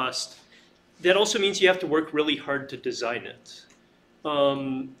overestimate the cost, that also means you have to work really hard to design it.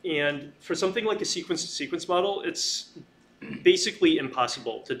 And for something like a sequence-to-sequence model, it's basically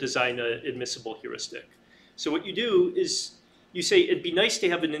impossible to design an admissible heuristic. So what you do is you say, it'd be nice to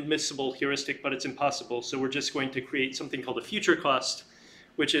have an admissible heuristic, but it's impossible, so we're just going to create something called a future cost,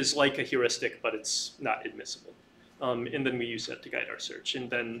 which is like a heuristic, but it's not admissible. And then we use that to guide our search. And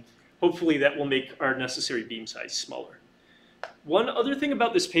then hopefully that will make our necessary beam size smaller. One other thing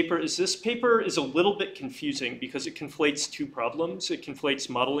about this paper is a little bit confusing because it conflates two problems. It conflates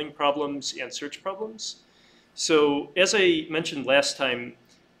modeling problems and search problems. So as I mentioned last time,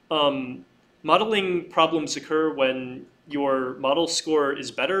 modeling problems occur when your model score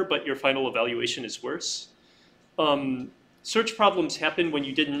is better, but your final evaluation is worse. Search problems happen when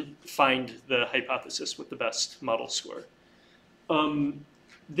you didn't find the hypothesis with the best model score.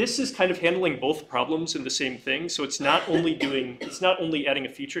 This is kind of handling both problems in the same thing. So it's not only adding a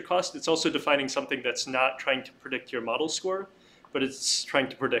feature cost, it's also defining something that's not trying to predict your model score, but it's trying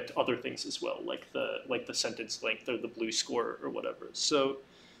to predict other things as well, like the sentence length or the blue score or whatever. So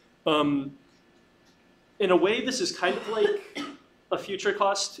in a way, this is kind of like a future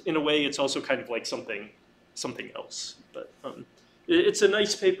cost. In a way, it's also kind of like something else. But it's a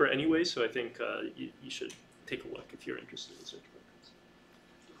nice paper anyway, so I think you should take a look if you're interested in search programs.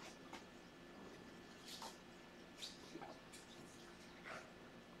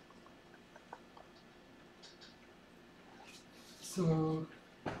 So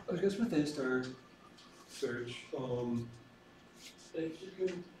I guess with A-star search, if you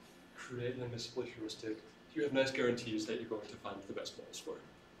can create an admissible heuristic, you have nice guarantees that you're going to find the best model score,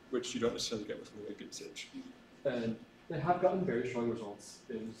 which you don't necessarily get with something like beam search. And they have gotten very strong results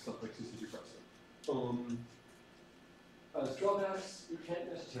in stuff like CCG parsing. As drawbacks, you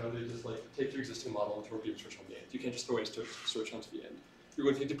can't necessarily just like take your existing model and throw beam search on the end. You can't just throw a search onto the end. You're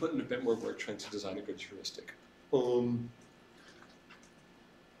going to need to put in a bit more work trying to design a good heuristic.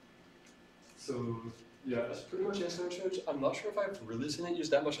 So yeah, that's pretty much A-star search. I'm not sure if I've really seen it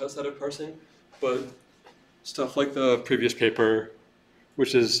used that much outside of parsing, but stuff like the previous paper,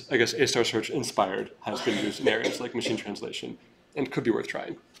 which is, I guess, A-star search inspired, has been used in areas like machine translation and could be worth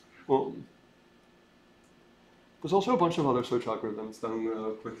trying. There's also a bunch of other search algorithms that I'm going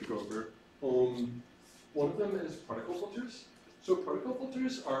to quickly go over. One of them is particle filters. So particle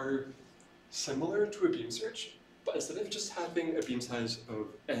filters are similar to a beam search, but instead of just having a beam size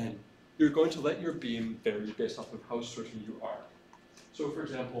of n, you're going to let your beam vary based off of how certain you are. So for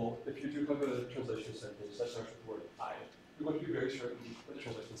example, if you do have a translation sentence that starts with the word I, you're going to be very certain that the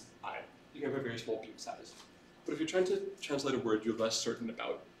translation is I. You you have a very small beam size. But if you're trying to translate a word you're less certain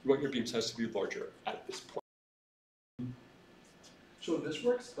about, you want your beam size to be larger at this point. So this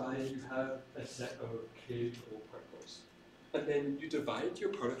works by you have a set of k total particles. And then you divide your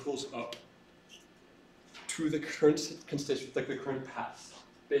particles up to the current constituent, like the current paths,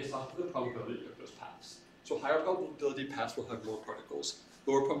 based off of the probability of those paths. So higher probability paths will have more particles,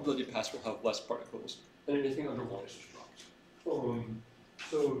 lower probability paths will have less particles, and anything under 1 is just dropped.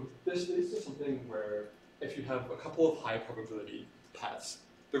 So this leads to something where if you have a couple of high probability paths,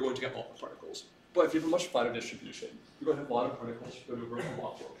 they're going to get all the particles. But if you have a much flatter distribution, you're going to have a lot of particles spread over a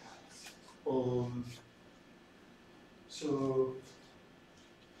lot more paths.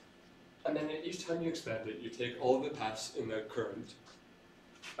 And then each time you expand it, you take all of the paths in the current,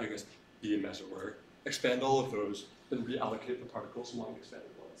 I guess, beam as it were, expand all of those, then reallocate the particles among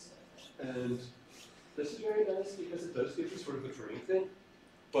expanded ones. And this is very nice because it does give you sort of a Turing thing,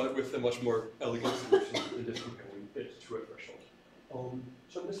 but with a much more elegant solution than just comparing it to a threshold.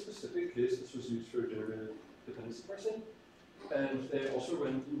 So in this specific case, this was used for generative dependency parsing, and they also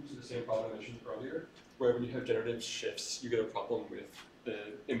went into the same problem I mentioned earlier, where when you have generative shifts, you get a problem with the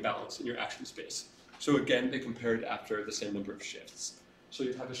imbalance in your action space. So again, they compared after the same number of shifts. So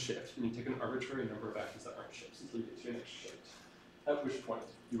you have a shift, and you take an arbitrary number of actions that aren't shifts until you get to your next shift, at which point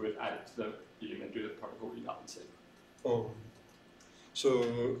you would add it to the beam and do the particle rebalancing.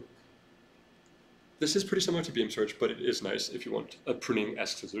 So this is pretty similar to beam search, but it is nice if you want a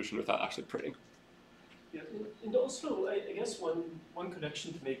pruning-esque solution without actually pruning. Yeah, and also, I guess one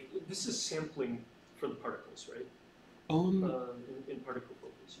connection to make, this is sampling for the particles, right? In particle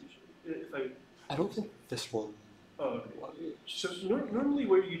filters usually. I don't think this one. Oh, okay. So normally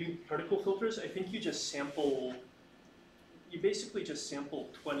where you do particle filters, I think you just sample, you basically just sample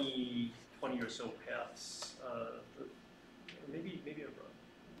 20 or so paths. Maybe I'm wrong.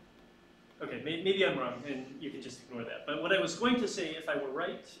 Okay, maybe I'm wrong, and you can just ignore that. But what I was going to say, if I were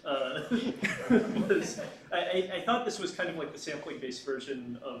right, was I thought this was kind of like the sampling-based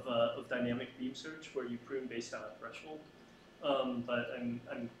version of dynamic beam search, where you prune based on a threshold. But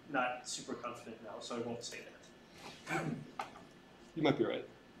I'm not super confident now, so I won't say that. You might be right.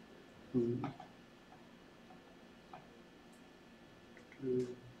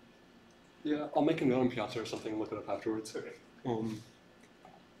 Yeah, I'll make a note on Piazza or something and look it up afterwards. Okay. How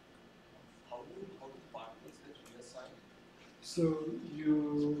do particles get reassigned? So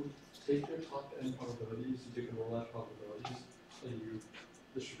you take your top n probabilities, you take the normalized probabilities, and you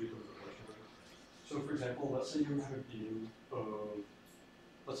distribute them proportionally. So for example, let's say you have a beam of,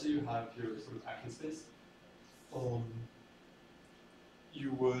 let's say you have your sort of action space.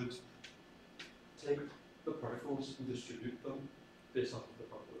 You would take the particles and distribute them based off of the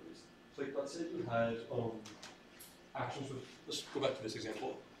probabilities. So like, let's say you had actions with, let's go back to this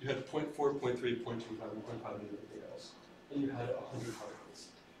example. You had 0.4, 0.3, 0.25, and 0.5, and everything else. And you had 100 particles.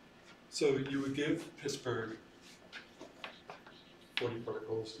 So you would give Pittsburgh 40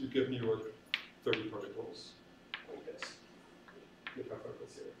 particles, you give New York 30 particles, I guess. 25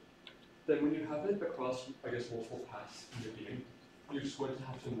 particles here. Then when you have it across, I guess, multiple paths in your beam, you're just going to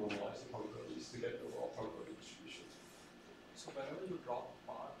have to normalize the probabilities to get the overall probability distribution. So whenever you drop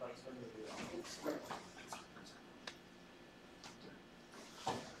a path, that's when you do that.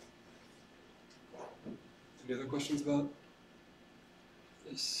 Any other questions about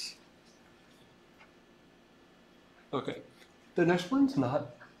this? Okay. The next one's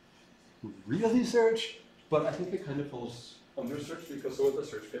not really search, but I think it kind of falls under search because some of the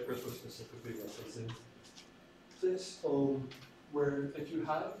search papers were specifically referencing this, where if you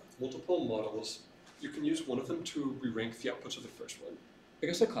have multiple models, you can use one of them to re-rank the outputs of the first one. I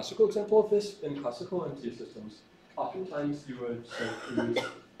guess a classical example of this in classical NT systems, oftentimes you would use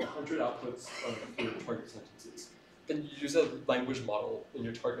 100 outputs of your target sentences. Then you use a language model in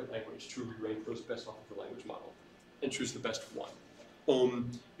your target language to re-rank those best off of the language model and choose the best one.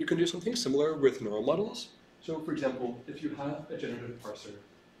 You can do something similar with neural models. So for example, if you have a generative parser,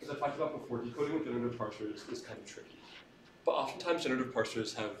 as I talked about before, decoding with generative parsers is kind of tricky. But oftentimes generative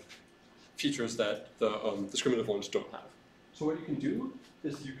parsers have features that the discriminative ones don't have. So what you can do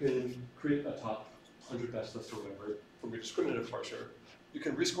is you can create a top 100 best list or whatever from your discriminative parser. You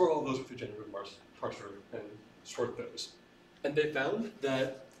can rescore all of those with your generative parser and sort those. And they found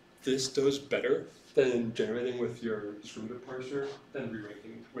that this does better than generating with your discriminative parser than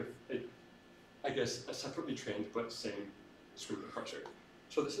re-ranking with I guess, a separately trained but same discriminative parser.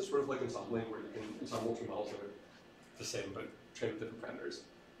 So this is sort of like ensembling where you can ensemble two models that are the same but trained with different parameters.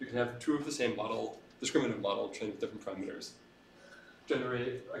 You can have two of the same model, discriminative model, trained with different parameters.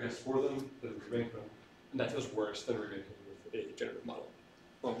 Generate, I guess, score them, then re-rank them, and that does worse than re-ranking with a generative model.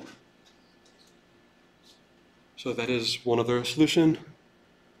 So that is one other solution.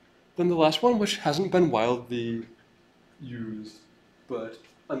 Then the last one, which hasn't been wildly used, but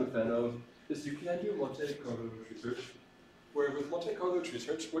I'm a fan of, is you can do multi-correlate research. Where with multi-correlate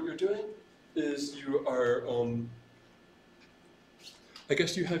research, what you're doing is you are, I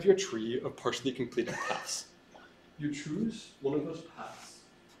guess you have your tree of partially completed paths. You choose one of those paths,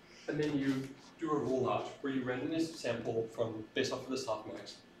 and then you do a rollout where you randomly sample from based off of the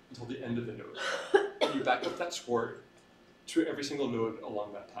softmax until the end of the node. And you back up that score to every single node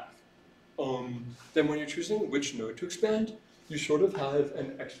along that path. Then when you're choosing which node to expand, you sort of have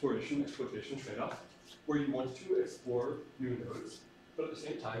an exploration-exploitation trade-off where you want to explore new nodes, but at the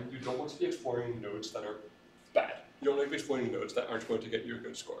same time, you don't want to be exploring nodes that are bad. You don't want to be exploring nodes that aren't going to get you a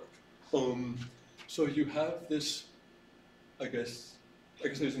good score. So you have this, I guess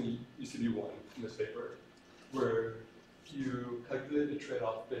there's an ECD1 in this paper, where you calculate a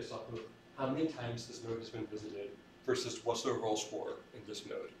trade-off based off of how many times this node has been visited versus what's the overall score in this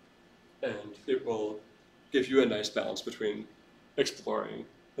node. And it will give you a nice balance between exploring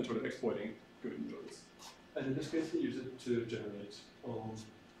and sort of exploiting good nodes. And in this case, we use it to generate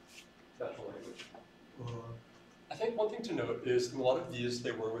natural language. I think one thing to note is in a lot of these,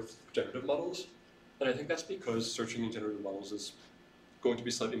 they were with generative models. And I think that's because searching in generative models is going to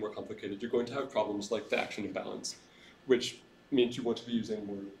be slightly more complicated. You're going to have problems like the action imbalance, which means you want to be using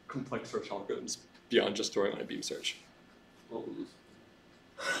more complex search algorithms beyond just throwing on a beam search.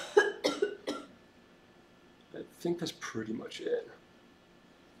 I think that's pretty much it.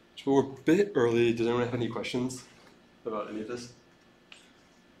 So we're a bit early. Does anyone have any questions about any of this?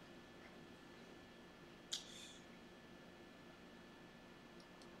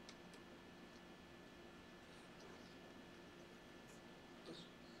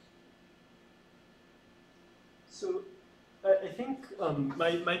 So I think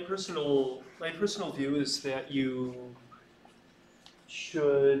my personal view is that you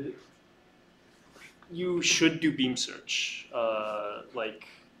should do beam search. Like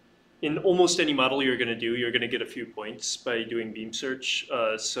in almost any model you're going to do, you're going to get a few points by doing beam search.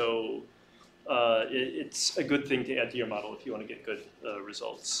 It's a good thing to add to your model if you want to get good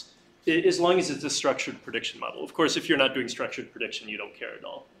results. As long as it's a structured prediction model. Of course, if you're not doing structured prediction, you don't care at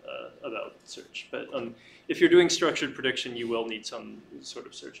all about search. But if you're doing structured prediction, you will need some sort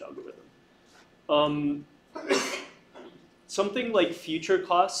of search algorithm. Something like future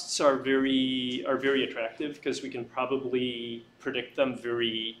costs are very attractive because we can probably predict them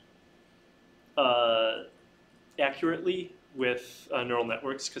very accurately with neural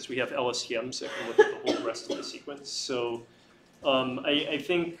networks because we have LSTMs that can look at the whole rest of the sequence. So I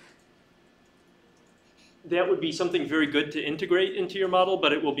think that would be something very good to integrate into your model,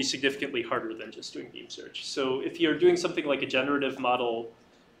 but it will be significantly harder than just doing beam search. So if you're doing something like a generative model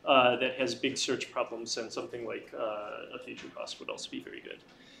that has big search problems, then something like a future cost would also be very good.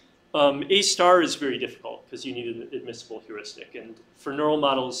 A star is very difficult because you need an admissible heuristic. And for neural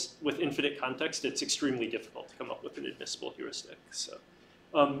models with infinite context, it's extremely difficult to come up with an admissible heuristic. So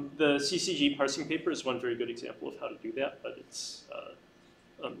the CCG parsing paper is one very good example of how to do that, but it's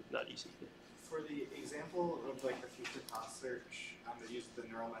not easy. For the example of like the future cost search that uses the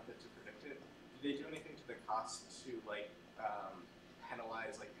neural method to predict it, do they do anything to the cost to like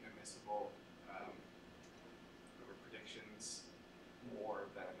penalize like inadmissible predictions more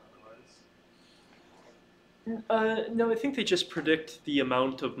than otherwise? No, I think they just predict the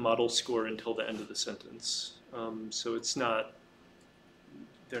amount of model score until the end of the sentence. So it's not,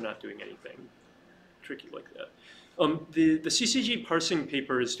 they're not doing anything tricky like that. The CCG parsing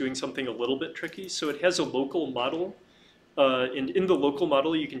paper is doing something a little bit tricky. So it has a local model. And in the local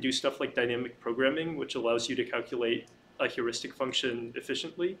model, you can do stuff like dynamic programming, which allows you to calculate a heuristic function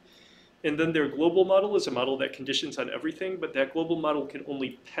efficiently. And then their global model is a model that conditions on everything, but that global model can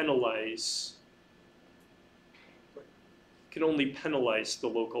only penalize the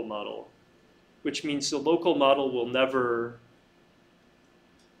local model, which means the local model will never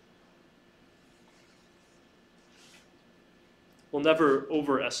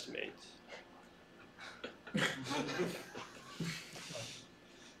overestimate.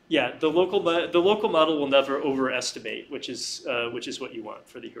 Yeah, the local model will never overestimate, which is what you want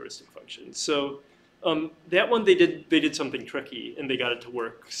for the heuristic function. So that one they did something tricky and they got it to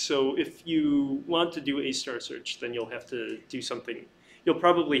work. So if you want to do a star search, then you'll have to do something. You'll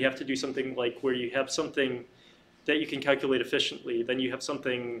probably have to do something like where you have something that you can calculate efficiently, then you have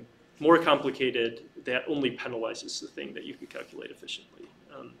something more complicated that only penalizes the thing that you can calculate efficiently.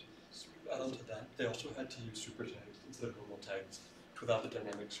 Add on to that, they also had to use super tags instead of normal tags to allow the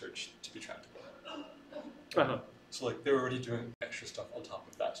dynamic search to be tractable. So like they were already doing extra stuff on top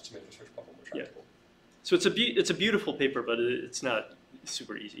of that to make the search problem more tractable. So it's a beautiful paper, but it's not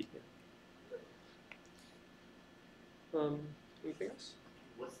super easy. Anything else?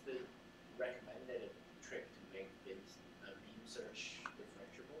 What's the recommended trick to make this beam search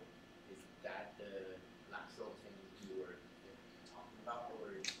differentiable? Is that the last little thing you were talking about,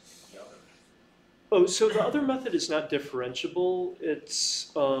 or is the other method? Oh, so the other method is not differentiable.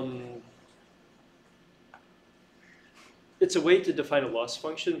 It's a way to define a loss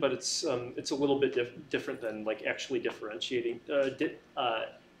function, but it's a little bit different than like actually differentiating,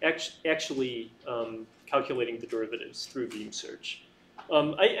 actually calculating the derivatives through beam search.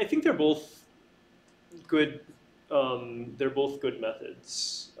 I think they're both good. They're both good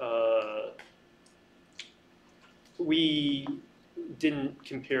methods. We didn't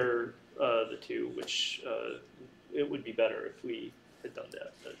compare the two, which it would be better if we had done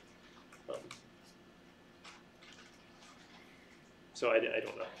that. But, so I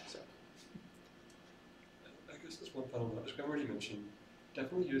don't know. So. I guess there's one final note. As I already mentioned,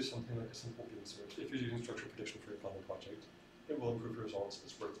 definitely use something like a simple beam search. If you're using structural prediction for your final project, it will improve your results.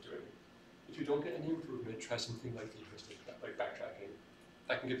 It's worth doing. If you don't get any improvement, try something like heuristic, like backtracking.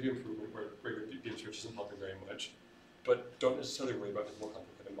 That can give you improvement where your beam search isn't helping very much. But don't necessarily worry about the more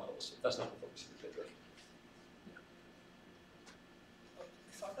complicated models. That's not the focus of the paper.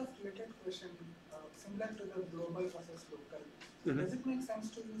 Sort of related question, similar to the global versus local. Mm-hmm. Does it make sense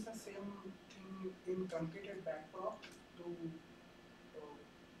to use the same thing in truncated backprop to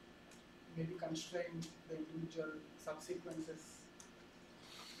maybe constrain the individual subsequences?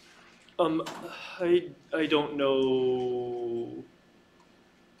 I don't know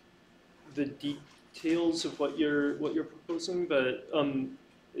the details of what you're proposing, but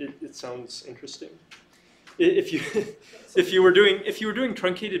it sounds interesting. If you were doing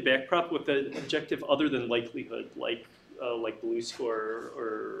truncated backprop with an objective other than likelihood, like blue score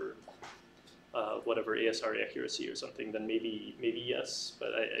or whatever ASR accuracy or something, then maybe yes,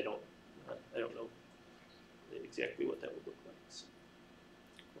 but I don't know exactly what that would look like. So.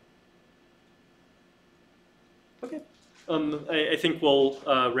 Okay, I think we'll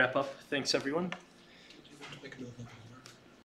wrap up. Thanks everyone.